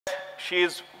she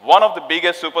is one of the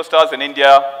biggest superstars in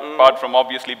India, apart from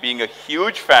obviously being a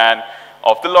huge fan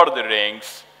of The Lord of the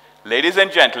Rings. Ladies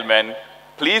and gentlemen,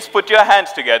 please put your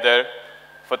hands together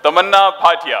for Tamanna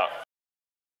Bhatia.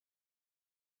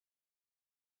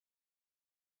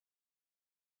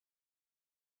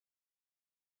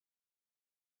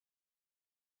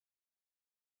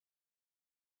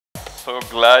 So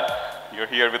glad you're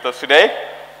here with us today.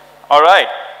 All right.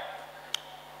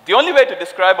 The only way to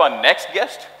describe our next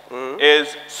guest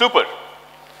is super.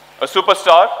 A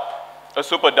superstar, a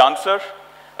super dancer,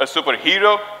 a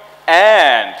superhero,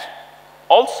 and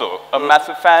also a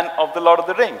massive fan of The Lord of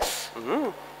the Rings.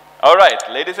 All right,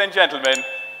 ladies and gentlemen,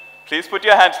 please put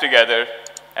your hands together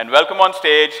and welcome on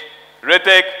stage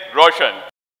Hrithik Roshan.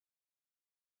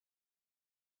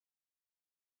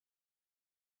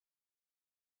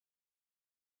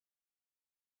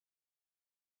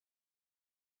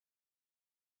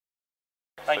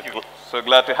 Thank you. So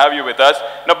glad to have you with us.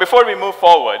 Now, before we move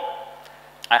forward,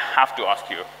 I have to ask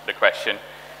you the question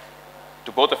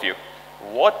to both of you.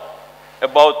 What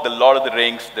about The Lord of the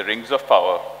Rings, The Rings of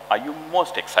Power, are you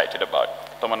most excited about?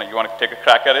 Tamanna, you want to take a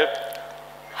crack at it?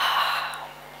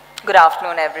 Good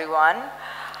afternoon, everyone.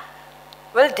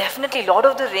 Well, definitely, Lord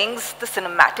of the Rings, the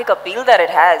cinematic appeal that it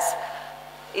has,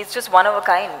 is just one of a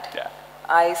kind. Yeah.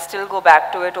 I still go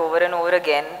back to it over and over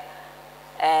again,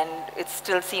 and it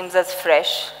still seems as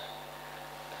fresh.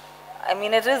 I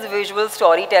mean, it is visual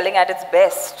storytelling at its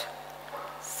best.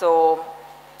 So,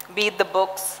 be it the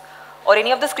books or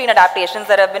any of the screen adaptations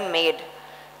that have been made,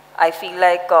 I feel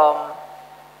like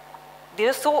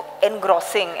they're so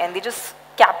engrossing and they just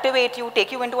captivate you,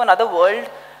 take you into another world.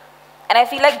 And I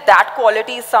feel like that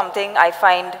quality is something I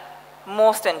find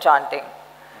most enchanting.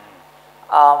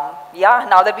 Yeah,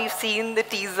 now that we've seen the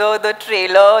teaser, the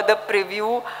trailer, the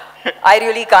preview, I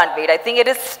really can't wait. I think it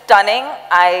is stunning.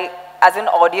 As an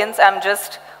audience, I'm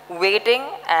just waiting,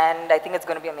 and I think it's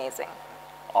going to be amazing.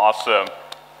 Awesome.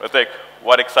 Hrithik,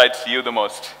 what excites you the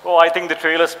most? Oh, I think the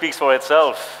trailer speaks for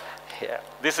itself. Yeah.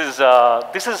 This is the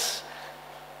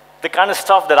kind of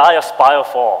stuff that I aspire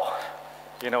for.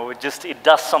 You know, it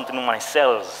does something to my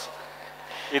cells.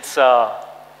 It's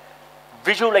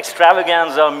visual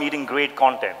extravaganza meeting great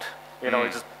content. You know,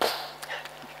 it's just,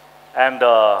 and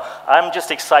I'm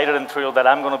just excited and thrilled that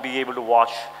I'm going to be able to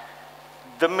watch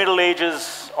The Middle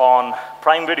Ages on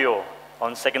Prime Video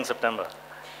on 2nd September.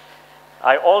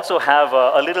 I also have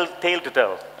a little tale to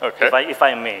tell, if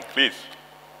I may. Please.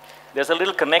 There's a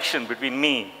little connection between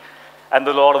me and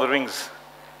The Lord of the Rings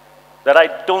that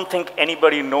I don't think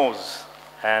anybody knows.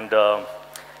 And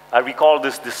I recall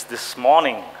this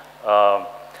morning.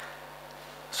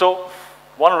 So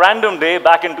one random day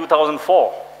back in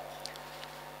 2004,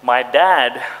 my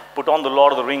dad put on The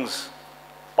Lord of the Rings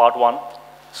Part 1,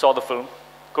 saw the film,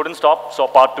 couldn't stop, saw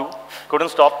Part 2, couldn't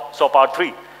stop, saw Part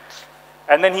 3.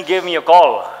 And then he gave me a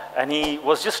call, and he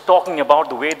was just talking about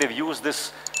the way they've used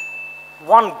this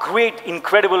one great,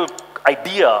 incredible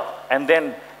idea, and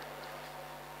then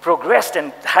progressed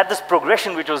and had this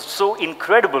progression which was so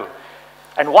incredible.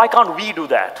 And why can't we do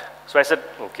that? So I said,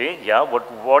 okay, yeah,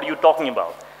 what are you talking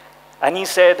about? And he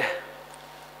said,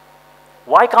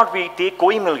 why can't we take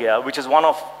Koi Mil Gaya, which is one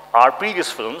of our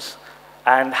previous films,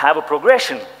 and have a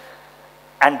progression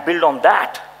and build on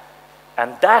that?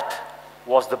 And that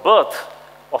was the birth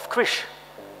of Krish.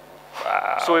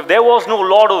 Wow. So if there was no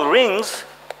Lord of the Rings,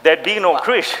 there'd be no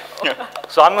Krish.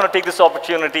 So I'm going to take this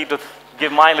opportunity to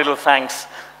give my little thanks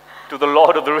to the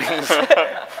Lord of the Rings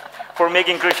for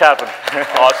making Krish happen.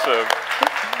 Awesome.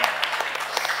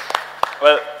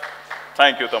 Well,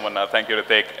 thank you, Tamanna. Thank you,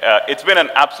 Hrithik. It's been an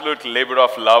absolute labor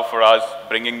of love for us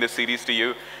bringing this series to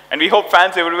you. And we hope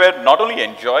fans everywhere not only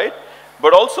enjoy it,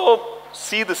 but also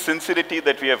see the sincerity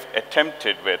that we have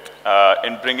attempted with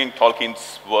in bringing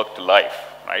Tolkien's work to life,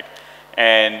 right?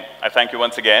 And I thank you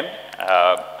once again.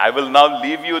 I will now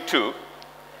leave you to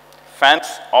fans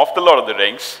of The Lord of the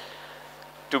Rings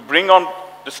to bring on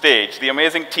the stage the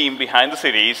amazing team behind the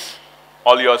series.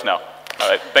 All yours now. All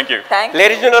right, thank you. Thank you.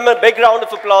 Ladies and gentlemen, big round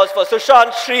of applause for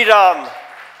Sushant Sriram.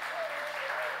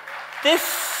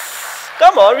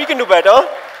 Come on, we can do better.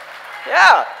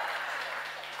 Yeah.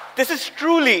 This is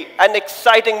truly an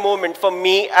exciting moment for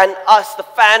me and us, the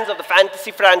fans of the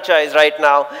fantasy franchise right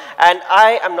now. And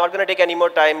I am not going to take any more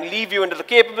time, leave you into the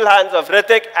capable hands of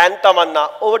Hrithik and Tamanna.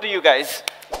 Over to you guys.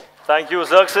 Thank you,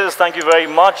 Xerxes. Thank you very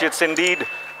much. It's indeed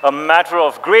a matter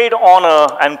of great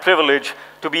honor and privilege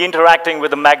to be interacting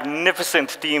with the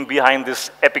magnificent team behind this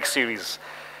epic series.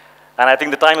 And I think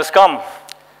the time has come.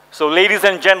 So ladies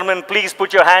and gentlemen, please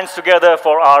put your hands together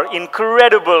for our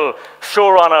incredible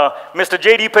showrunner, Mr.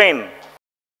 J.D. Payne.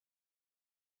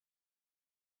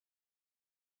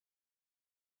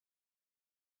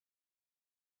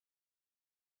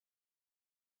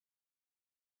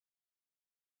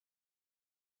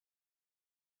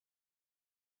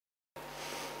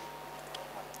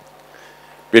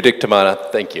 Hrithik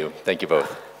Tamanna, thank you. Thank you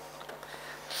both.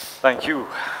 Thank you.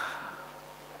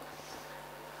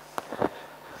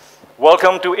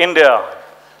 Welcome to India,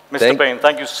 Mr. Payne.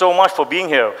 Thank you so much for being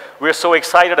here. We're so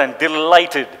excited and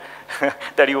delighted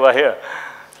that you are here.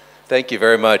 Thank you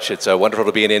very much. It's wonderful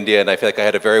to be in India, and I feel like I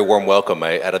had a very warm welcome.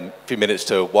 I had a few minutes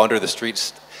to wander the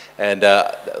streets, and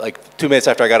like 2 minutes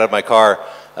after I got out of my car,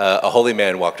 a holy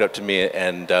man walked up to me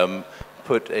and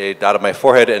put a dot on my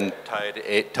forehead and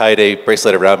tied a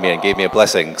bracelet around me and gave me a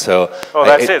blessing. So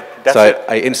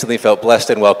I instantly felt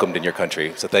blessed and welcomed in your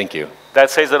country. So thank you. That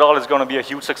says it all. It's going to be a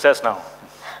huge success now.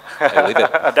 I believe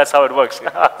it. That's how it works.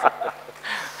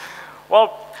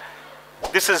 Well,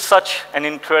 this is such an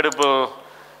incredible,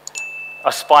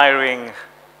 aspiring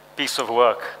piece of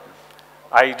work.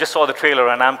 I just saw the trailer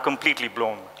and I'm completely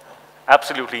blown.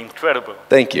 Absolutely incredible.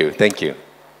 Thank you. Thank you.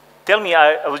 Tell me,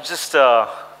 I was just,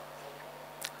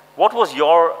 what was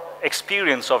your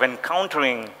experience of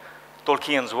encountering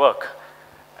Tolkien's work?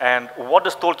 And what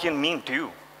does Tolkien mean to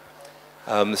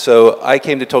you? So I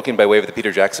came to Tolkien by way of the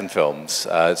Peter Jackson films.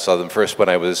 I saw them first when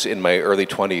I was in my early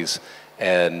 20s.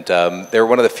 And they were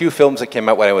one of the few films that came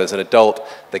out when I was an adult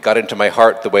that got into my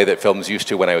heart the way that films used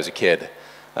to when I was a kid.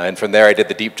 And from there I did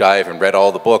the deep dive and read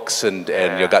all the books and you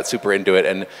know, got super into it.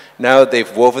 And now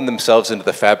they've woven themselves into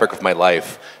the fabric of my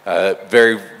life.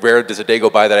 Very rare does a day go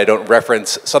by that I don't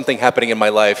reference something happening in my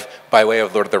life by way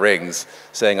of Lord of the Rings,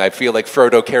 saying I feel like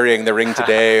Frodo carrying the ring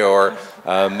today, or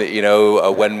you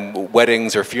know, when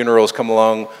weddings or funerals come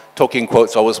along, Tolkien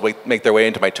quotes always make their way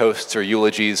into my toasts or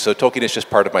eulogies. So Tolkien is just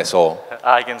part of my soul.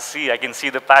 I can see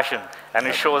the passion, and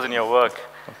it shows in your work.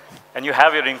 And you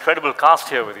have your incredible cast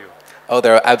here with you. Oh,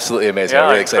 they're absolutely amazing. Yeah, I'm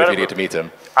really excited for you to get to meet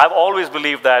them. I've always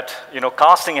believed that, you know,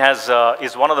 casting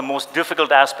is one of the most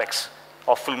difficult aspects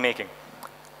of filmmaking.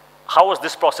 How was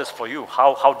this process for you?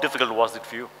 How difficult was it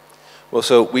for you? Well,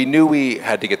 so we knew we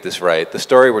had to get this right. The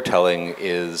story we're telling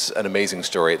is an amazing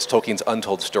story. It's Tolkien's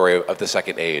untold story of the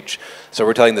Second Age. So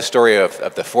we're telling the story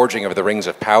of the forging of the Rings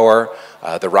of Power,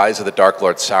 the rise of the Dark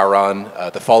Lord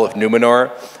Sauron, the fall of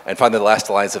Numenor, and finally the last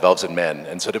alliance of elves and men.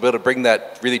 And so to be able to bring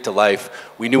that really to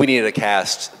life, we knew we needed a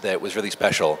cast that was really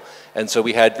special. And so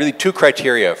we had really two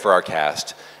criteria for our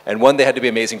cast. And one, they had to be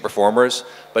amazing performers,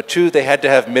 but two, they had to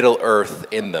have Middle-earth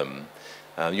in them.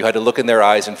 You had to look in their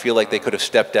eyes and feel like they could have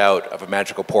stepped out of a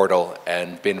magical portal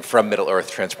and been from Middle-earth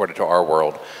transported to our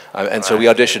world. And so we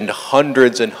auditioned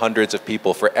hundreds and hundreds of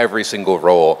people for every single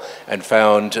role and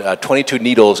found 22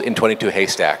 needles in 22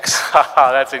 haystacks.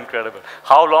 That's incredible.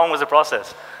 How long was the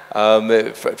process?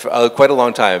 For quite a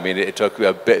long time. I mean, it took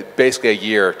basically a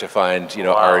year to find, you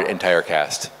know, our entire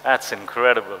cast. That's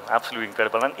incredible, absolutely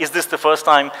incredible. And is this the first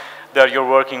time that you're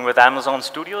working with Amazon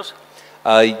Studios?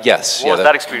 Yes. What was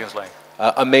that experience like?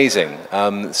 Amazing.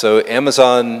 So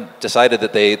Amazon decided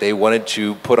that they wanted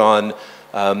to put on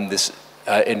this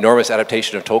enormous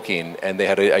adaptation of Tolkien, and they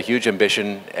had a huge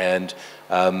ambition, and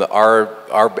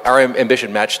our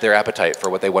ambition matched their appetite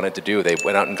for what they wanted to do. They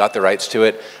went out and got the rights to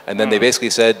it, and then they basically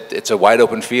said it's a wide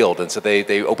open field, and so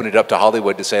they opened it up to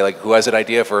Hollywood to say, like, who has an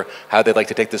idea for how they'd like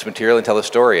to take this material and tell a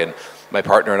story. And my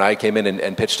partner and I came in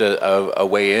and pitched a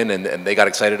way in, and they got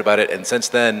excited about it, and since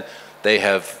then they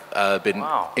have been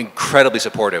incredibly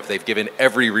supportive. They've given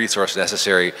every resource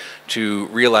necessary to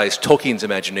realize Tolkien's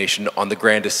imagination on the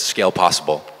grandest scale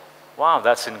possible. Wow,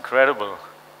 that's incredible.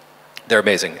 They're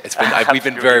amazing. It's been, we've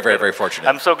been very, very, very fortunate.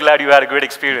 I'm so glad you had a great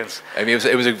experience. I mean,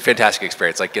 it was a fantastic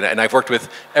experience. Like, you know, and I've worked with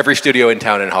every studio in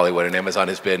town in Hollywood, and Amazon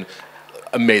has been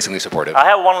amazingly supportive. I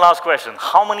have one last question.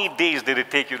 How many days did it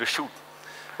take you to shoot?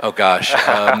 Oh gosh,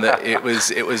 it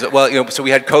was well, you know, so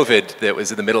we had COVID that was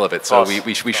in the middle of it, so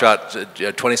we shot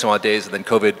 20 some odd days, and then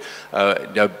COVID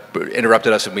you know,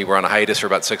 interrupted us, and we were on a hiatus for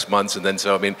about 6 months, and then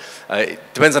so I mean, it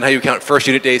depends on how you count first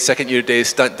unit days, second unit days,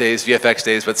 stunt days, VFX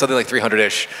days, but something like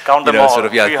 300-ish. Count them all. Sort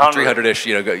of, yeah, 300-ish.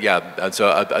 You know, yeah, and so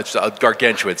a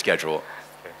gargantuan schedule.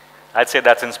 I'd say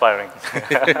that's inspiring.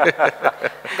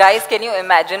 Guys, can you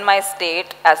imagine my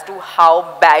state as to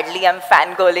how badly I'm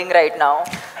fangirling right now?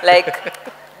 Like,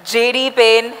 J.D.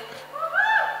 Payne,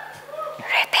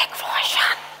 Hrithik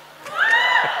Roshan.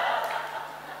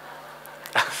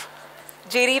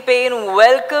 J.D. Payne,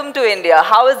 welcome to India.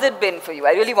 How has it been for you?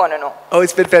 I really want to know. Oh,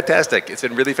 it's been fantastic. It's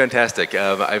been really fantastic.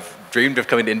 I've dreamed of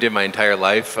coming to India my entire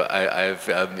life. I've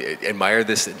admired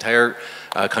this entire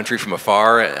country from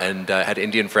afar, and had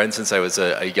Indian friends since I was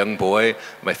a young boy.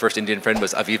 My first Indian friend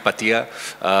was Hrithik Bhatia,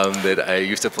 that I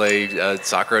used to play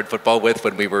soccer and football with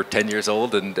when we were 10 years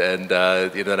old, and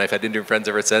you know, and I've had Indian friends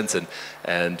ever since,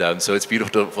 and so it's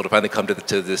beautiful to finally come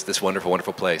to this wonderful,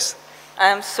 wonderful place.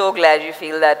 I'm so glad you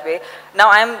feel that way. Now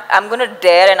I'm going to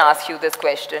dare and ask you this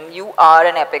question. You are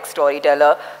an epic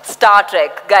storyteller. Star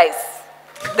Trek, guys,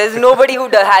 there's nobody who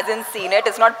hasn't seen it.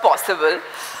 It's not possible.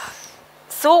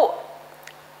 So,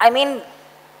 I mean,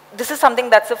 this is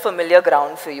something that's a familiar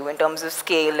ground for you in terms of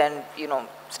scale and, you know,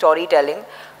 storytelling.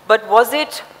 But was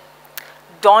it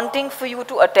daunting for you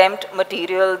to attempt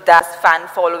material that's fan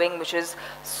following, which is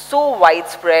so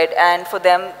widespread, and for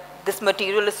them, this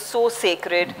material is so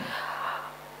sacred?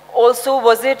 Also,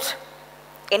 was it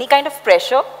any kind of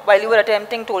pressure while you were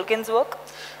attempting Tolkien's work?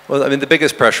 Well, I mean, the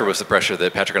biggest pressure was the pressure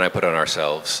that Patrick and I put on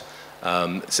ourselves,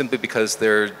 simply because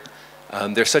there's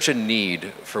such a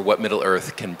need for what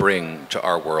Middle-earth can bring to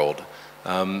our world.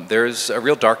 There's a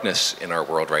real darkness in our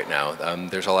world right now.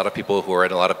 There's a lot of people who are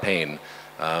in a lot of pain.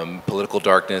 Political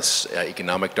darkness,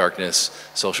 economic darkness,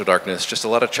 social darkness, just a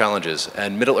lot of challenges.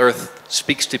 And Middle-earth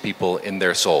speaks to people in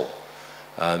their soul.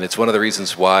 It's one of the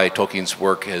reasons why Tolkien's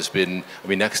work has been, I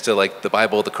mean, next to like the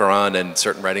Bible, the Quran, and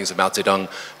certain writings of Mao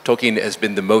Zedong, Tolkien has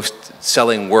been the most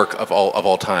selling work of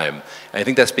all time. And I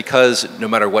think that's because no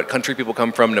matter what country people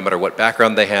come from, no matter what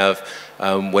background they have,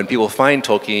 when people find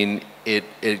Tolkien,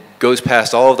 it goes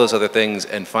past all of those other things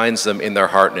and finds them in their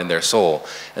heart and in their soul.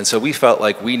 And so we felt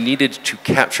like we needed to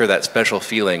capture that special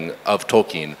feeling of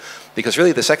Tolkien. Because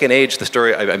really the Second Age, the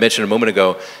story I mentioned a moment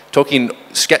ago, Tolkien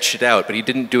sketched it out, but he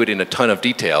didn't do it in a ton of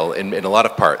detail in a lot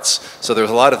of parts. So there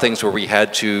was a lot of things where we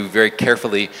had to very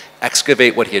carefully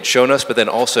excavate what he had shown us, but then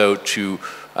also to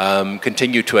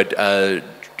continue to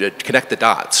connect the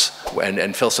dots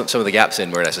and fill some of the gaps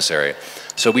in where necessary.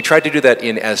 So we tried to do that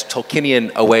in as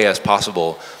Tolkienian a way as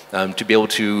possible, to be able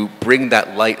to bring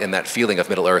that light and that feeling of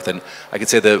Middle-earth. And I could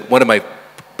say that one of my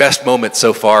best moment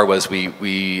so far was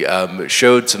we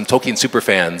showed some Tolkien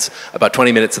superfans about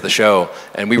 20 minutes of the show,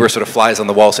 and we were sort of flies on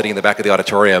the wall sitting in the back of the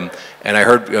auditorium, and I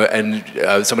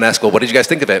heard someone ask, well, what did you guys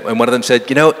think of it? And one of them said,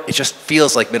 you know, it just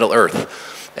feels like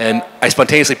Middle-earth. And I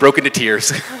spontaneously broke into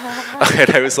tears. And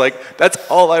I was like, that's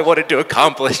all I wanted to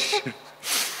accomplish.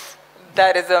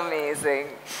 That is amazing.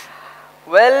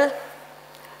 Well,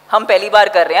 हम पहली बार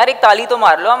कर रहे हैं यार, एक ताली तो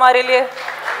मार लो हमारे लिए.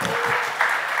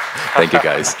 Thank you,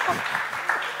 guys.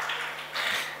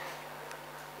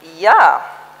 Yeah,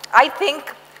 I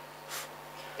think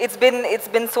it's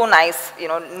been so nice, you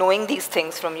know, knowing these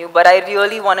things from you. But I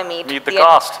really want to meet the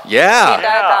cast. Yeah, the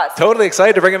entire cast. Totally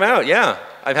excited to bring them out. Yeah,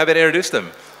 I'm happy to introduce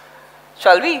them.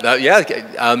 Shall we? Yeah,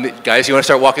 guys, you want to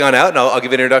start walking on out, and I'll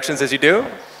give introductions as you do.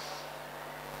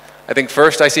 I think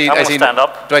first I see. Stand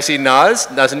up. Do I see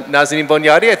Nazanin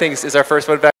Bonyadi? I think is our first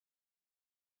one back.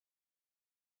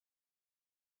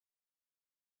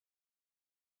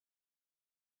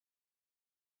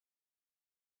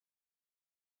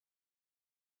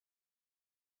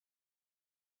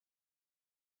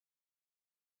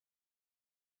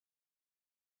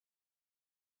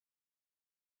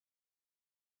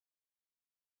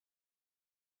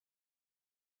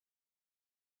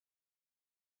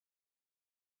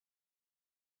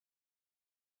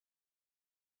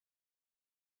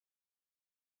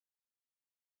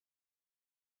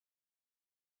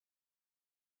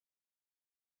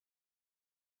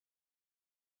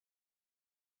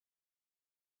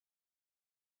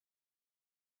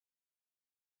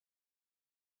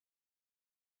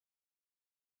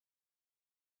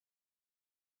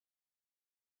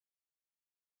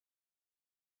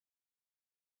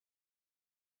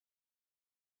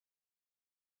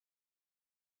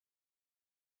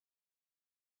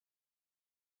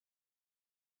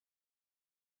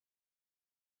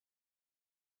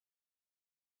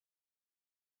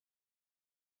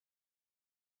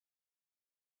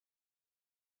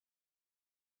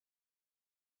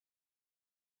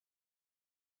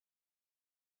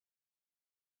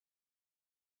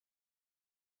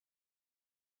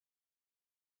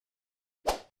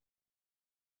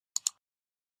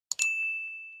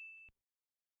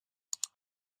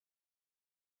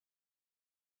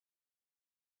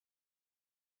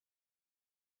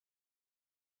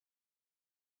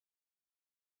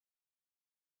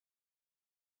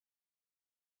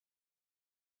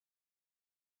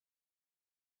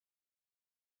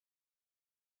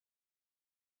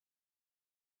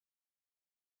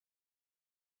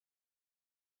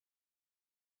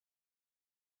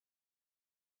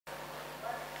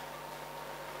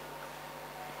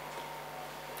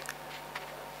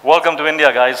 Welcome to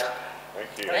India, guys.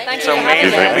 Thank you. It's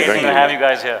amazing to have you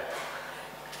guys here.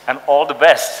 And all the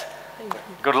best.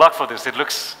 Good luck for this. It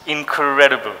looks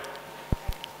incredible.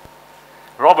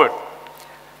 Robert,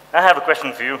 I have a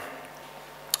question for you.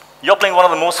 You're playing one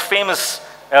of the most famous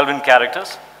Elven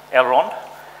characters, Elrond.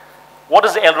 What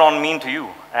does Elrond mean to you?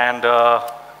 And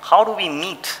how do we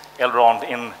meet Elrond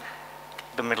in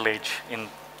the Middle Age in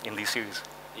these series?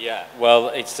 Yeah, well,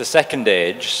 it's the second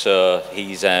age, so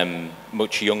he's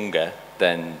much younger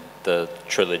than the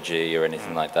trilogy or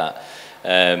anything like that.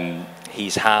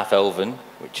 He's half elven,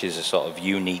 which is a sort of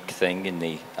unique thing in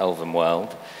the elven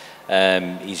world.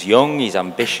 He's young, he's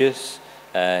ambitious,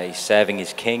 he's serving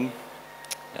his king,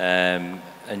 and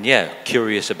yeah,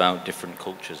 curious about different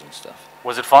cultures and stuff.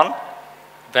 Was it fun?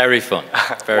 Very fun.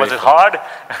 Very was it fun. hard?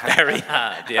 Very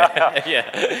hard, yeah.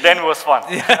 Yeah. Then it was fun.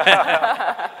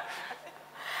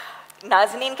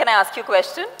 Nazanin, can I ask you a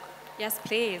question? Yes,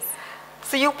 please.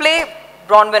 So you play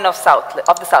Bronwyn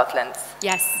of the Southlands.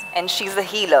 Yes. And she's a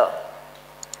healer.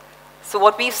 So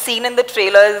what we've seen in the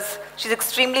trailers, she's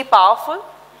extremely powerful,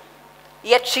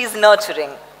 yet she's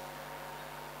nurturing.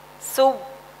 So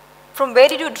from where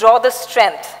did you draw the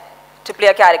strength to play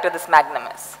a character this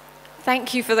magnanimous?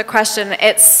 Thank you for the question.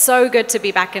 It's so good to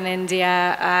be back in India.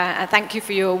 And thank you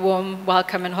for your warm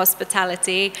welcome and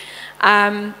hospitality.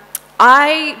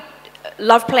 I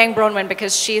love playing Bronwyn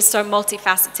because she's so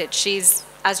multifaceted. She's,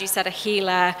 as you said, a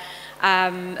healer,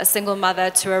 a single mother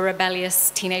to a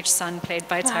rebellious teenage son played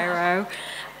by Tyro,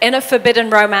 in a forbidden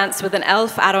romance with an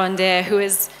elf Arondir who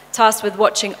is tasked with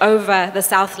watching over the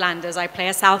Southlanders. I play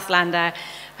a Southlander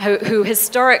who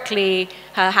historically,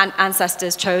 her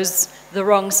ancestors chose the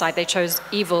wrong side. They chose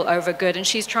evil over good, and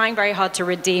she's trying very hard to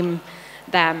redeem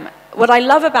them. What I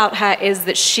love about her is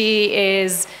that she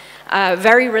is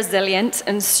very resilient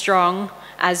and strong,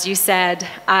 as you said,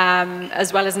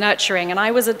 as well as nurturing. And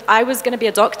I was going to be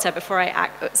a doctor before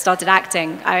I started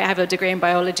acting. I have a degree in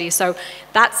biology, so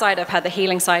that side of her, the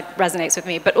healing side, resonates with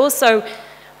me. But also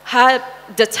her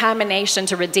determination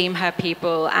to redeem her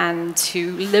people and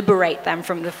to liberate them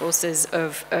from the forces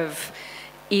of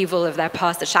evil of their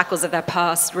past, the shackles of their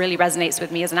past, really resonates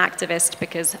with me as an activist,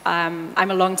 because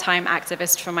I'm a long-time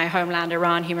activist for my homeland,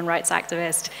 Iran, human rights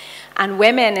activist. And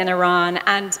women in Iran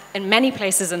and in many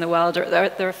places in the world are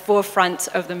at the forefront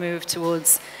of the move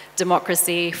towards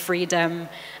democracy, freedom,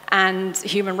 and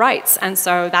human rights. And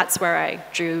so that's where I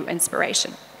drew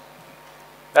inspiration.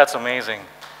 That's amazing.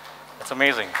 That's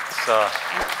amazing.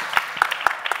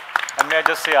 And may I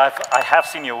just say, I have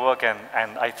seen your work,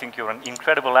 and I think you're an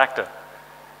incredible actor.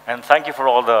 And thank you for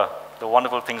all the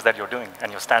wonderful things that you're doing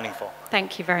and you're standing for.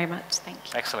 Thank you very much. Thank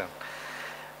you. Excellent.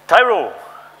 Tyro,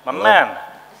 my man.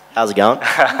 How's it going?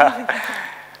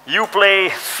 You play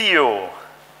Theo,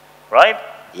 right?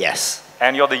 Yes.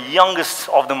 And you're the youngest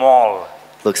of them all.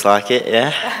 Looks like it,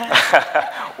 yeah.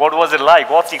 What was it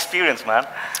like? What's the experience, man?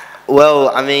 Well,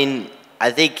 I mean, I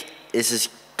think this is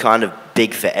kind of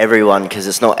big for everyone because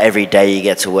it's not every day you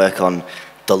get to work on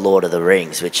The Lord of the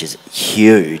Rings, which is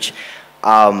huge.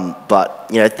 But,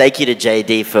 you know, thank you to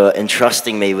JD for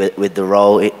entrusting me with the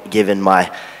role, given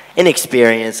my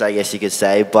inexperience, I guess you could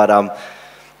say. But,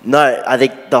 no, I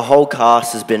think the whole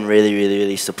cast has been really, really,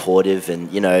 really supportive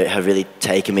and, you know, have really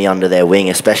taken me under their wing,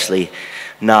 especially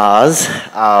Naz.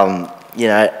 You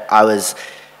know, I was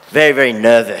very, very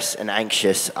nervous and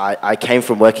anxious. I came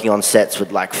from working on sets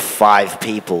with like 5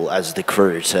 people as the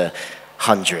crew to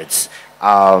hundreds.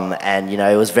 And, you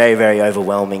know, it was very, very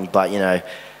overwhelming. But, you know,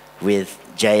 with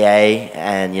J.A.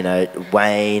 and, you know,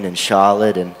 Wayne and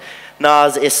Charlotte and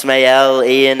Naz, Ismail,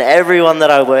 Ian, everyone that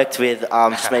I worked with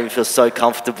just made me feel so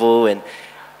comfortable and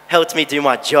helped me do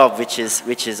my job, which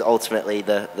is ultimately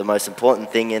the most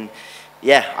important thing. And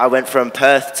yeah, I went from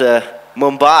Perth to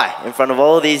Mumbai in front of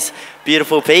all these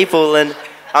beautiful people, and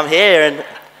I'm here, and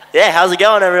yeah, how's it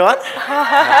going, everyone?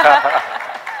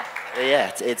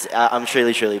 Yeah, I'm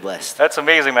truly, truly blessed. That's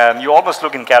amazing, man. You almost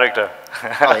look in character.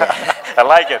 Oh, yeah. I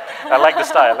like it. I like the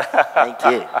style. Thank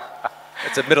you.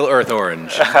 It's a Middle Earth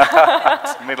orange.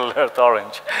 It's Middle Earth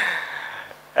orange.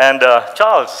 And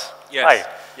Charles, yes. Hi.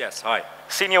 Yes, hi.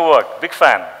 Seen your work, big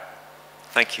fan.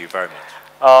 Thank you very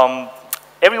much.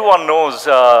 Everyone knows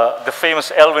the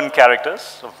famous Elven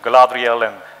characters of Galadriel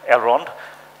and Elrond,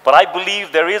 but I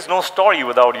believe there is no story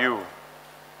without you.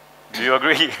 Do you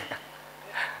agree?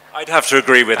 I'd have to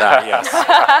agree with that, yes.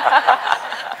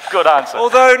 Good answer.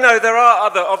 Although, no,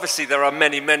 obviously there are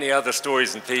many, many other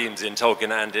stories and themes in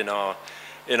Tolkien and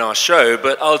in our show,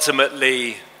 but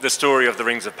ultimately the story of the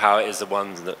Rings of Power is the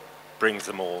one that brings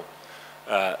them all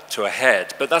to a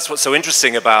head. But that's what's so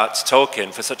interesting about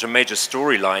Tolkien. For such a major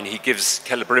storyline, he gives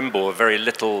Celebrimbor very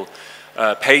little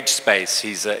page space.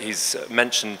 He's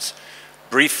mentioned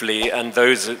briefly, and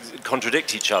those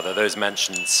contradict each other, those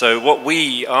mentions. So what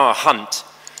our hunt,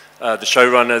 the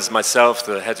showrunners, myself,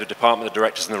 the heads of department, the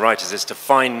directors and the writers, is to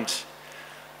find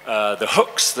the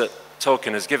hooks that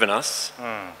Tolkien has given us,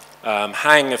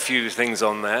 hang a few things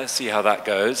on there, see how that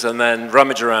goes, and then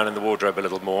rummage around in the wardrobe a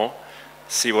little more,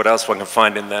 see what else one can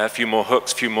find in there, a few more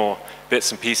hooks, a few more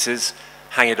bits and pieces,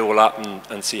 hang it all up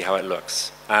and see how it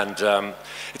looks. And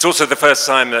it's also the first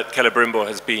time that Celebrimbor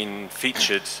has been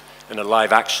featured in a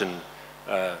live action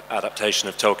adaptation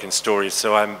of Tolkien's stories,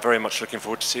 so I'm very much looking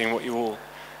forward to seeing what you all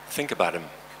think about him.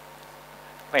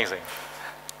 Amazing.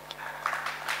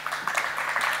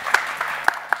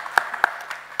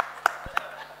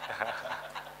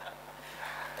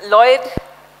 Lloyd,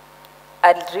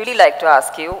 I'd really like to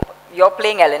ask you, you're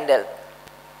playing Elendil.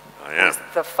 I am. Who's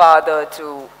the father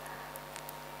to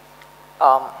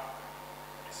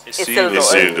Isildur.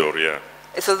 Isildur, yeah.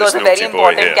 Isildur is a very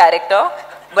important character,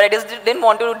 but I just didn't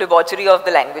want to do debauchery of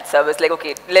the language, so I was like,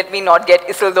 okay, let me not get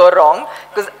Isildur wrong,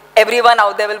 because everyone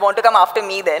out there will want to come after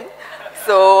me then.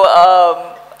 So,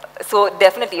 so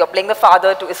definitely, you're playing the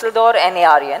father to Isildur and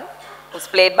Eärien, who's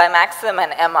played by Maxim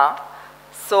and Emma.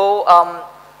 So,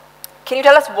 can you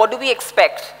tell us what do we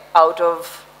expect out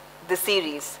of the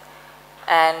series,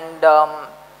 and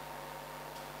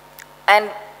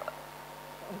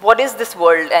what is this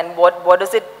world, and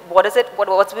what's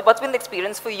been the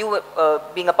experience for you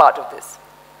being a part of this?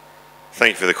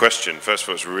 Thank you for the question. First of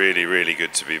all, it's really, really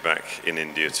good to be back in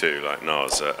India too, like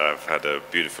Naz. I've had a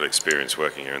beautiful experience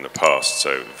working here in the past,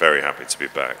 so very happy to be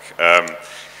back.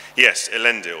 Yes,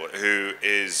 Elendil, who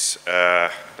is,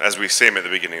 as we see him at the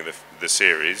beginning of the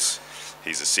series,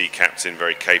 he's a sea captain,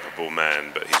 very capable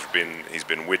man, but he's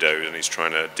been widowed and he's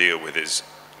trying to deal with his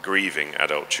grieving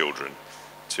adult children,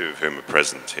 two of whom are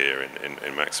present here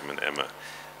in Maxim and Emma,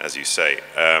 as you say.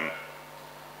 And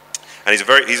he's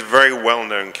a very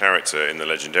well-known character in the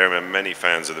Legendarium, and many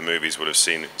fans of the movies would have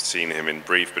seen him in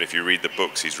brief, but if you read the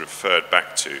books, he's referred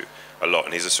back to a lot,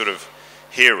 and he's a sort of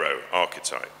hero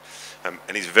archetype.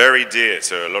 And he's very dear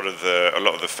to a lot of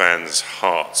the fans'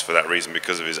 hearts for that reason,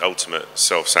 because of his ultimate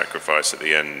self-sacrifice at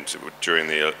the end during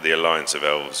the alliance of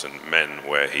elves and men,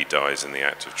 where he dies in the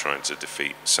act of trying to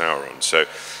defeat Sauron. So,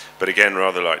 but again,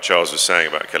 rather like Charles was saying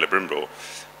about Celebrimbor,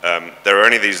 there are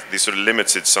only these sort of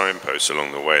limited signposts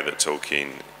along the way that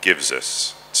Tolkien gives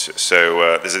us.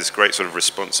 So there's this great sort of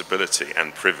responsibility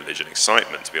and privilege and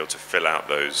excitement to be able to fill out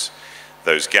those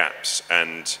gaps.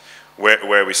 And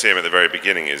where we see him at the very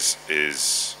beginning is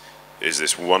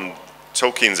this one.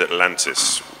 Tolkien's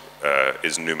Atlantis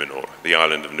is Numenor, the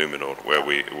island of Numenor, where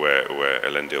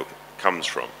Elendil comes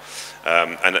from.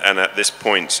 And at this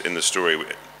point in the story,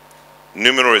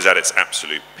 Numenor is at its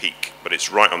absolute peak, but it's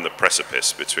right on the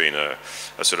precipice between a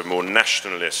sort of more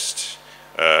nationalist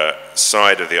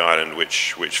side of the island,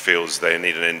 which feels they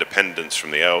need an independence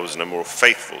from the elves, and a more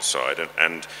faithful side.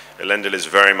 And Elendil is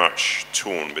very much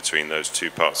torn between those two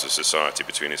parts of society,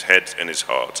 between his head and his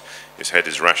heart. His head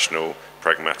is rational,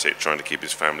 pragmatic, trying to keep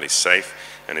his family safe,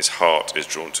 and his heart is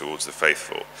drawn towards the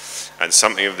faithful. And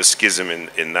something of the schism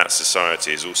in that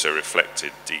society is also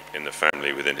reflected deep in the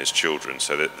family within his children,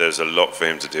 so that there's a lot for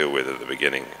him to deal with at the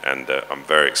beginning, and I'm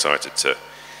very excited to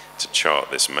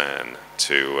chart this man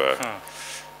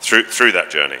through that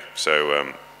journey.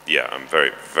 So yeah, I'm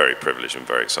very, very privileged and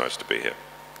very excited to be here.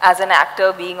 As an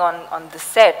actor being on the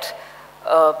set,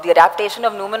 the adaptation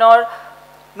of Numenor,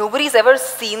 nobody's ever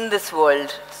seen this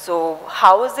world. So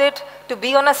how is it to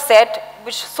be on a set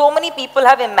which so many people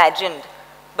have imagined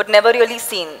but never really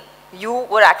seen? You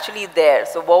were actually there,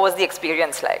 so what was the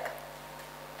experience like?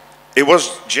 It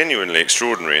was genuinely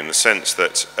extraordinary in the sense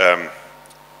that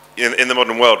in the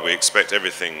modern world we expect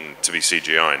everything to be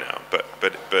CGI now, but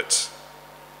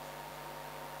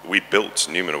we built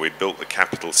Numenor, we built the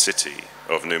capital city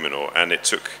of Numenor, and it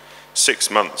took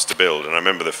 6 months to build. And I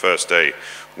remember the first day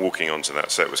walking onto that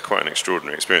set was quite an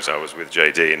extraordinary experience. I was with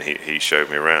JD and he showed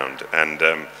me around, and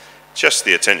just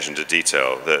the attention to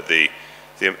detail, the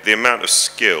amount of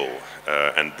skill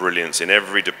and brilliance in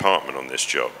every department on this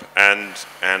job, and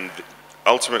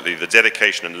ultimately the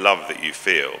dedication and love that you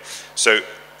feel. So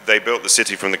they built the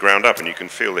city from the ground up, and you can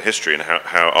feel the history and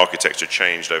how architecture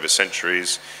changed over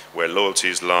centuries, where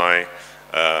loyalties lie,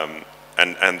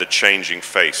 and the changing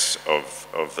face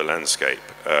of the landscape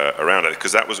around it.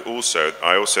 Because that was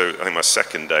I think my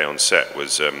second day on set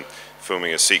was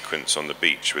filming a sequence on the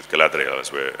beach with Galadriel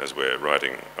as we're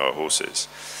riding our horses.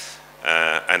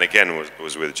 And again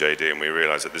was with JD, and we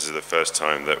realized that this is the first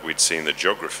time that we'd seen the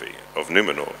geography of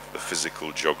Numenor, the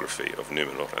physical geography of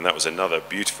Numenor. And that was another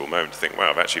beautiful moment to think,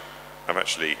 wow, I'm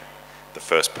actually the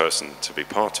first person to be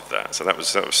part of that. So that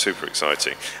was super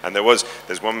exciting. And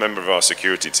there's one member of our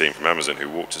security team from Amazon who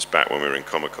walked us back when we were in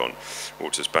Comic-Con,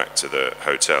 walked us back to the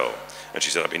hotel. And she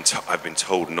said, I've been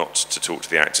told not to talk to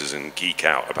the actors and geek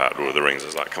out about Lord of the Rings. I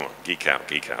was like, come on, geek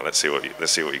out. Let's see what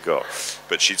you got.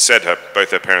 But she'd said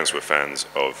both her parents were fans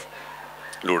of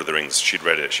Lord of the Rings. She'd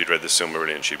read it. She'd read the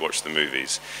Silmarillion. She'd watched the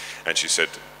movies, and she said,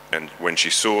 and when she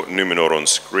saw Numenor on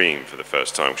screen for the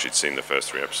first time, she'd seen the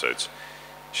first 3 episodes.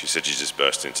 She said she just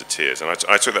burst into tears, and I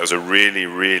took that as a really,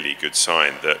 really good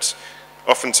sign that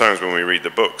oftentimes when we read the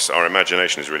books, our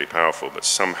imagination is really powerful, but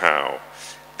somehow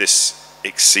this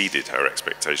exceeded her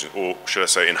expectations, or should I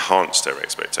say, enhanced her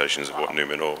expectations of what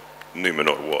Numenor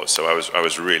was. So I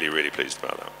was really, really pleased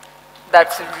about that.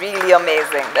 That's really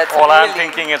amazing. That's All really... I'm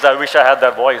thinking is I wish I had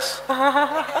that voice.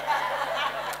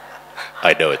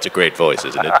 I know, it's a great voice,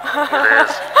 isn't it? It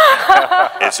is.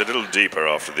 It's a little deeper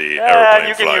after the aeroplane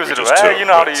you can flight use we it, just right? took, You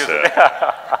know how to but, use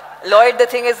it. Lloyd, the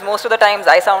thing is, most of the times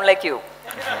I sound like you.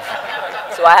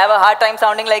 So I have a hard time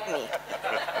sounding like me.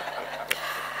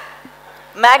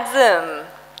 Maxim,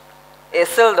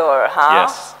 Isildur, huh?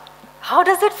 Yes. How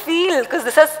does it feel? Because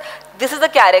this is a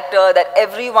character that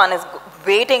everyone is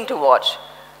waiting to watch.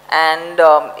 And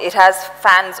it has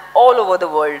fans all over the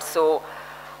world. So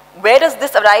where does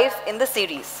this arrive in the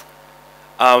series?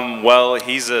 Well,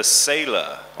 he's a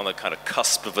sailor on the kind of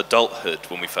cusp of adulthood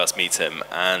when we first meet him,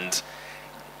 and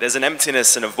there's an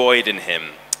emptiness and a void in him,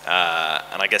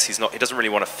 and I guess he doesn't really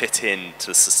want to fit into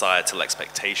the societal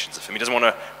expectations of him. He doesn't want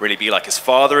to really be like his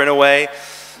father in a way,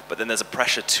 but then there's a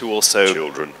pressure to also...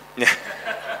 Children.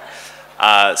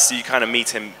 So you kind of meet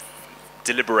him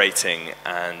deliberating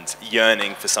and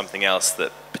yearning for something else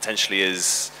that potentially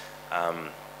is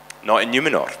not in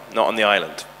Numenor, not on the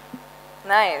island.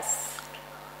 Nice.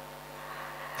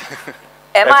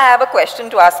 Emma, I have a question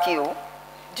to ask you.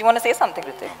 Do you want to say something,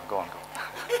 Hrithik? Go on.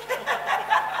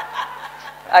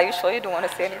 Are you sure you don't want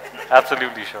to say anything?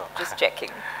 Absolutely sure. Just checking.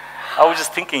 I was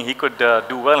just thinking he could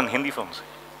do well in Hindi films.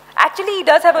 Actually, he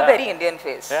does have a very Indian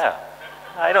face. Yeah.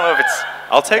 I don't know if it's...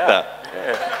 I'll take that.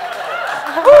 Yeah.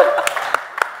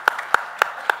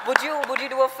 Would you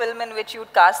do a film in which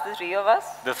you'd cast the 3 of us?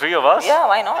 The 3 of us? Yeah,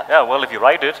 why not? Yeah, well, if you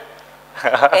write it.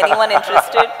 Anyone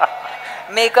interested?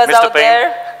 Makers Mr. out Payne.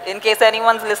 there, in case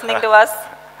anyone's listening to us.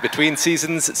 Between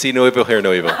seasons, see no evil, hear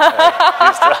no evil.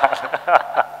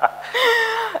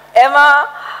 Emma,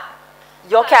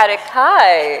 your character.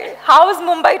 Hi. How is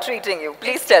Mumbai treating you?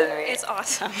 Please tell me. It's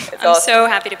awesome. It's I'm awesome. so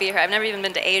happy to be here. I've never even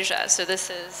been to Asia, so this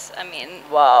is, I mean,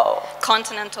 wow.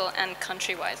 Continental and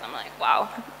country-wise, I'm like, wow,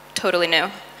 totally new.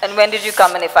 And when did you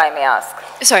come in, if I may ask?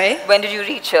 Sorry? When did you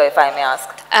reach here, if I may ask?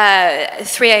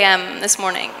 3 a.m. this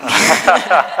morning.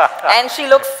 And she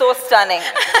looks so stunning.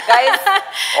 Guys,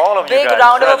 all of big you guys,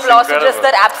 round of that's applause to just incredible.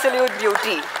 that absolute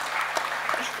beauty.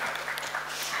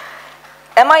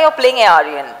 Emma, you're playing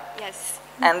Aryan. Yes.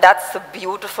 And that's a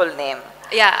beautiful name.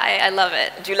 Yeah, I love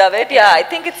it. Do you love it? Yeah, I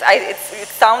think it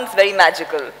sounds very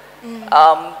magical.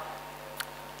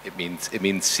 It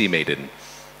means sea maiden.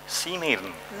 Sea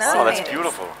maiden. Nice. Oh, that's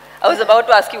beautiful. I was about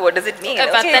to ask you, what does it mean?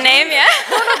 About Okay. the name, yeah?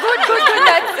 No, good.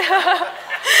 That's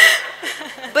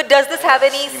but does this have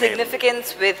any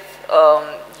significance with,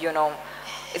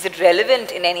 is it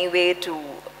relevant in any way to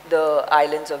the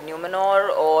islands of Numenor,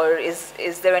 or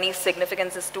is there any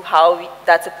significance as to how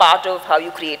that's a part of how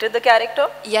you created the character?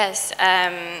 Yes,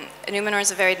 Numenor is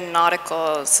a very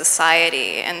nautical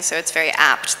society, and so it's very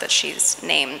apt that she's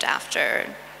named after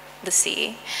the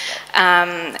sea.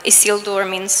 Isildur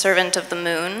means servant of the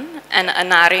moon, and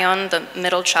Anarion, the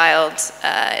middle child,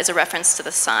 is a reference to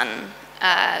the sun.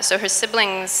 So her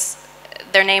siblings,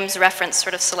 their names reference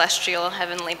sort of celestial,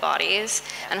 heavenly bodies,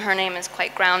 and her name is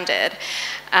quite grounded,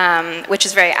 which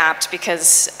is very apt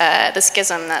because the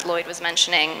schism that Lloyd was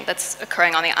mentioning that's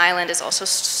occurring on the island is also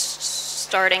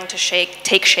starting to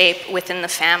take shape within the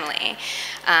family.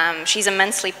 She's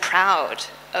immensely proud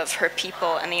of her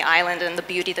people and the island and the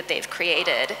beauty that they've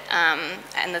created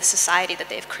and the society that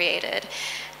they've created.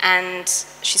 And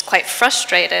she's quite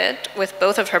frustrated with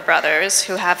both of her brothers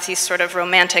who have these sort of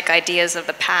romantic ideas of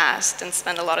the past and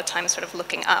spend a lot of time sort of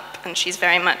looking up, and she's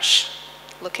very much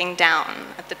looking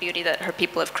down at the beauty that her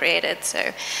people have created.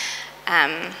 So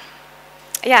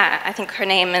yeah, I think her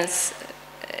name is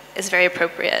very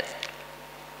appropriate.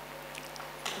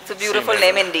 It's a beautiful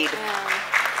name indeed.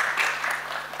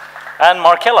 And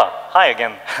Markella, hi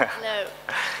again. Hello.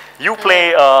 You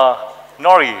play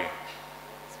Nori,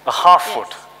 a Harfoot.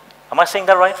 Yes. Am I saying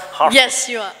that right? Harfoot. Yes,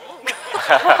 you are.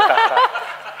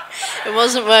 It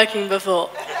wasn't working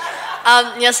before.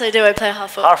 Yes, I do. I play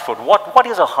Harfoot. Harfoot. What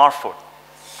is a Harfoot?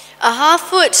 A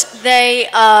Harfoot,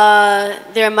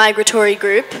 they're a migratory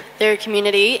group. They're a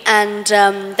community, and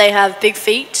they have big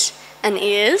feet and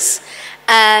ears,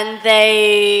 and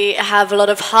they have a lot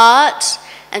of heart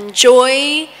and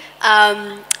joy,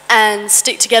 and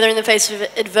stick together in the face of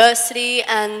adversity,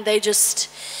 and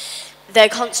they're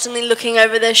constantly looking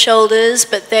over their shoulders,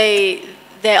 but they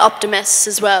they're optimists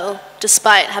as well,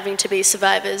 despite having to be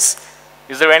survivors.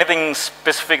 Is there anything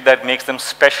specific that makes them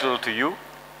special to you?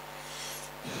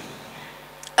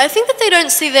 I think that they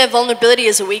don't see their vulnerability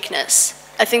as a weakness.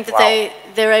 I think that Wow.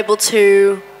 they're able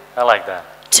to I like that.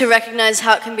 recognize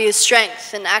how it can be a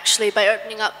strength, and actually by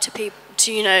opening up to people,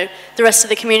 to the rest of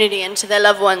the community and to their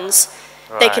loved ones,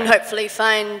 they can Right. hopefully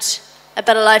find a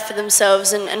better life for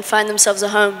themselves and find themselves a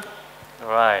home.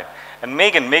 Right. And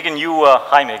Megan, you,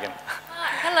 hi Megan.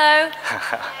 Hello.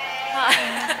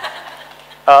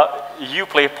 You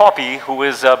play Poppy, who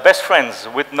is best friends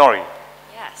with Nori.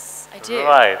 Yes, I do.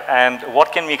 Right. And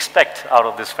what can we expect out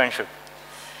of this friendship?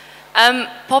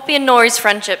 Poppy and Nori's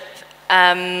friendship,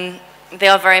 they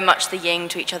are very much the yin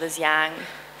to each other's yang.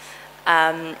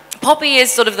 Poppy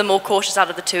is sort of the more cautious out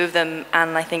of the two of them,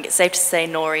 and I think it's safe to say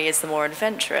Nori is the more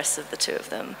adventurous of the two of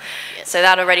them. So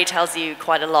that already tells you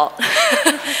quite a lot.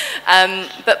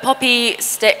 But Poppy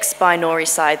sticks by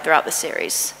Nori's side throughout the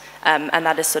series, and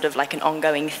that is sort of like an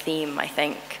ongoing theme, I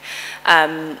think.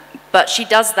 But she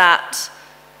does that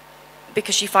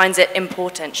because she finds it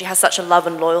important. She has such a love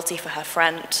and loyalty for her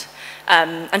friend.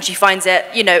 And she finds it,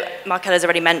 Markella has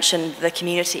already mentioned the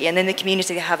community, and in the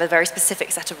community they have a very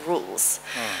specific set of rules.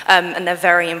 And they're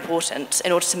very important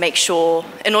in order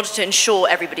to ensure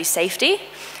everybody's safety.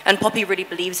 And Poppy really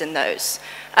believes in those.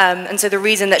 And so the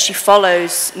reason that she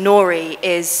follows Nori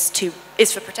is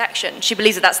for protection. She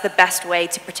believes that that's the best way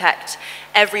to protect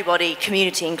everybody,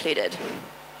 community included.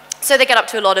 So they get up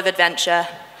to a lot of adventure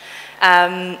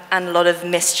and a lot of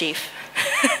mischief.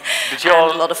 And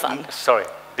a lot of fun. Sorry.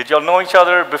 Did y'all know each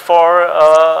other before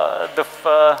the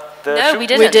No, shoot? We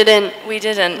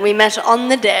didn't. We met on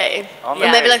the day. On the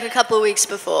Maybe day. like a couple of weeks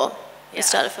before we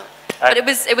started filming. But it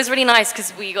was really nice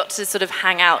because we got to sort of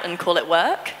hang out and call it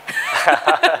work.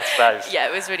 That's nice. Yeah,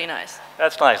 it was really nice.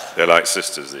 That's nice. They're like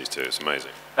sisters, these two. It's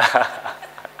amazing.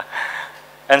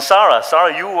 And Sarah,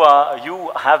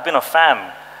 you have been a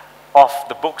fan of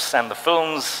the books and the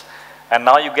films, and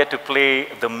now you get to play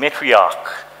the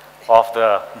matriarch of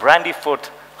the Brandyfoot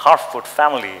Harfoot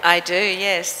family. I do,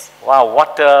 yes. Wow,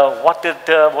 what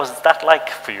was that like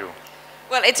for you?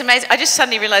 Well, it's amazing. I just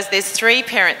suddenly realised there's 3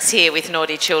 parents here with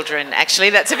naughty children. Actually,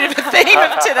 that's a bit of a theme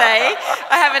of today.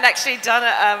 I haven't actually done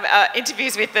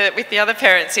interviews with the other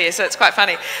parents here, so it's quite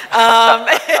funny.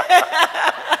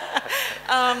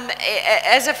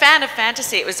 As a fan of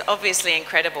fantasy, it was obviously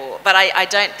incredible, but I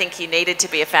don't think you needed to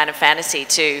be a fan of fantasy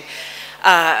to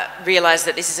realise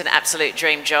that this is an absolute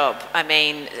dream job. I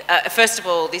mean, first of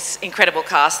all, this incredible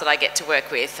cast that I get to work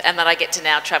with and that I get to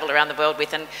now travel around the world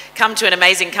with and come to an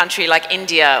amazing country like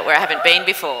India, where I haven't been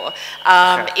before,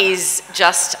 is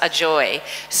just a joy.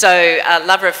 So,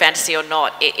 lover of fantasy or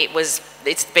not,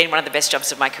 it's been one of the best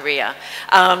jobs of my career.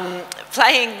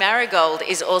 Playing Marigold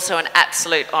is also an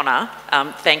absolute honour.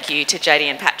 Thank you to JD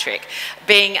and Patrick.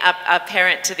 Being a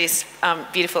parent to this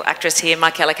beautiful actress here,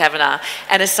 Markella Kavanagh,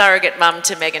 and a surrogate mum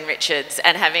to Megan Richards,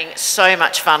 and having so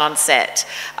much fun on set.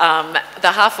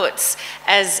 The Harfoots,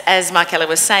 as Markella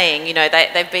was saying,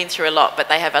 they've been through a lot, but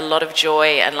they have a lot of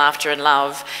joy and laughter and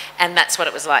love, and that's what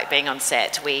it was like being on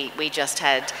set. We just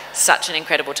had such an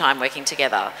incredible time working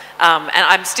together. And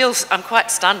I'm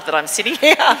quite stunned that I'm sitting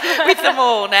here with them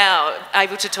all now,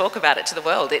 able to talk about it to the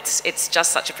world. It's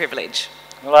just such a privilege.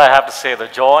 Well, I have to say, the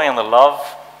joy and the love,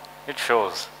 it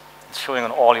shows. It's showing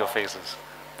on all your faces.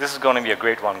 This is going to be a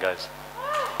great one, guys.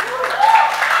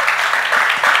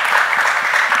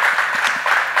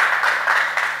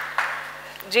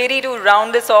 JD, to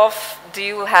round this off, do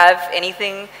you have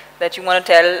anything that you want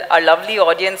to tell our lovely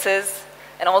audiences?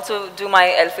 And also, do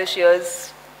my elfish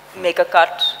ears make a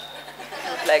cut?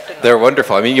 I'd like to know. They're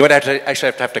wonderful. I mean, you would actually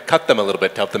have to cut them a little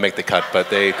bit to help them make the cut, but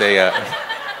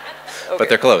but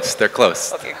they're close. They're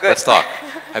close. Okay, good. Let's talk.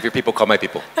 Have your people call my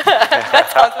people. That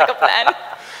sounds like a plan.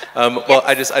 Well,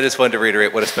 I just wanted to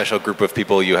reiterate what a special group of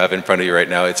people you have in front of you right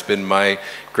now. It's been my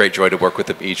great joy to work with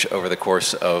them each over the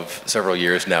course of several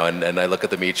years now, and I look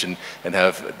at them each and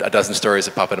have a dozen stories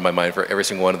that pop into my mind for every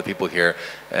single one of the people here.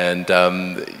 And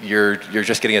you're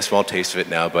just getting a small taste of it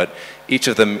now, but each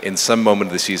of them in some moment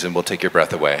of the season will take your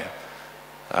breath away.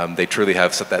 They truly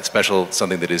have that special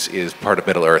something that is part of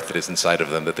Middle-earth that is inside of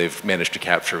them that they've managed to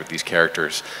capture with these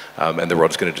characters, and the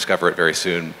world is going to discover it very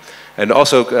soon. And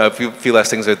also, a few last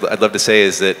things I'd love to say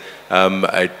is that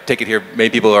I take it here, many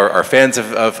people are fans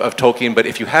of Tolkien, but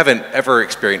if you haven't ever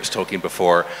experienced Tolkien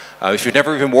before, if you've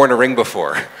never even worn a ring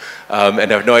before,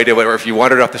 and have no idea what, or if you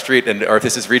wandered off the street, or if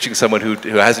this is reaching someone who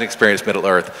hasn't experienced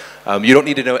Middle-earth, you don't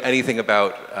need to know anything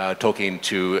about Tolkien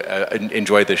to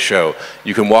enjoy this show.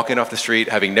 You can walk in off the street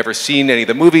having never seen any of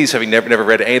the movies, having never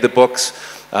read any of the books,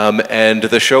 and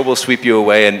the show will sweep you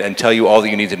away and tell you all that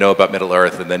you need to know about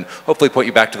Middle-earth, and then hopefully point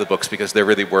you back to the books because they're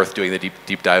really worth doing the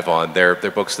deep dive on. They're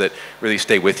books that really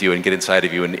stay with you and get inside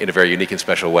of you in a very unique and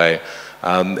special way.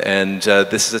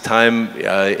 This is a time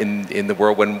in the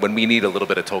world when we need a little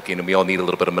bit of Tolkien and we all need a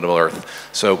little bit of Middle-earth.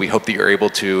 So we hope that you're able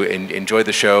to enjoy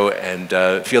the show and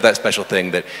feel that special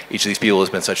thing that each of these people has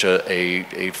been such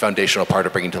a foundational part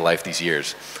of bringing to life these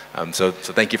years. So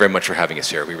thank you very much for having us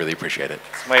here. We really appreciate it.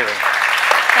 It's amazing.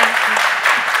 Thank you.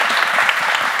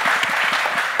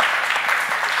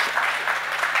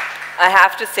 I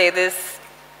have to say this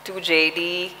to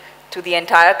JD, to the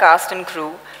entire cast and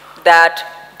crew, that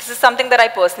this is something that I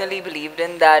personally believed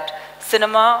in, that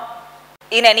cinema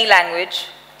in any language,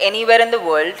 anywhere in the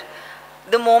world,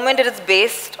 the moment it is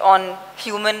based on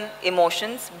human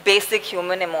emotions, basic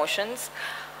human emotions,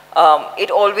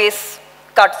 it always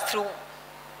cuts through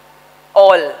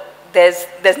all.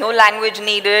 There's no language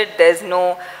needed, there's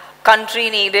no country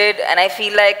needed, and I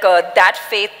feel like that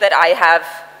faith that I have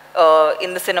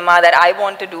in the cinema that I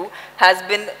want to do has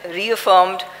been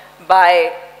reaffirmed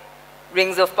by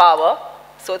Rings of Power.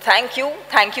 So thank you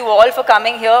all for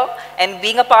coming here and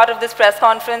being a part of this press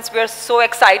conference. We're so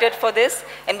excited for this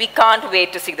and we can't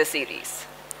wait to see the series.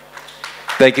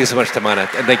 Thank you so much, Tamanna,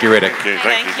 and thank you, Hrithik.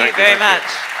 Thank you very much.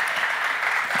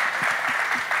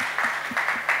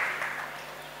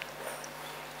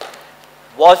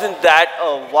 Wasn't that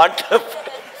a wonderful...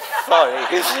 Sorry,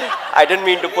 I didn't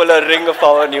mean to pull a Ring of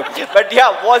Power on you. But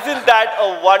yeah, wasn't that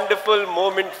a wonderful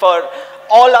moment for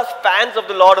all us fans of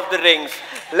the Lord of the Rings?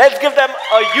 Let's give them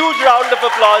a huge round of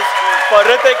applause for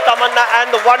Hrithik, Tamanna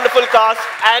and the wonderful cast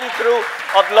and crew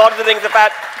of Lord of the Rings,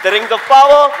 the Rings of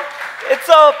Power. It's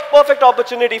a perfect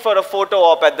opportunity for a photo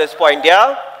op at this point,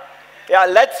 yeah? Yeah,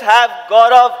 let's have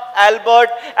Gaurav, Albert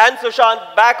and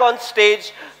Sushant back on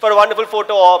stage for a wonderful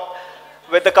photo op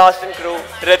with the cast and crew,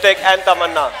 Hrithik and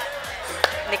Tamanna.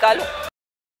 Nikalo.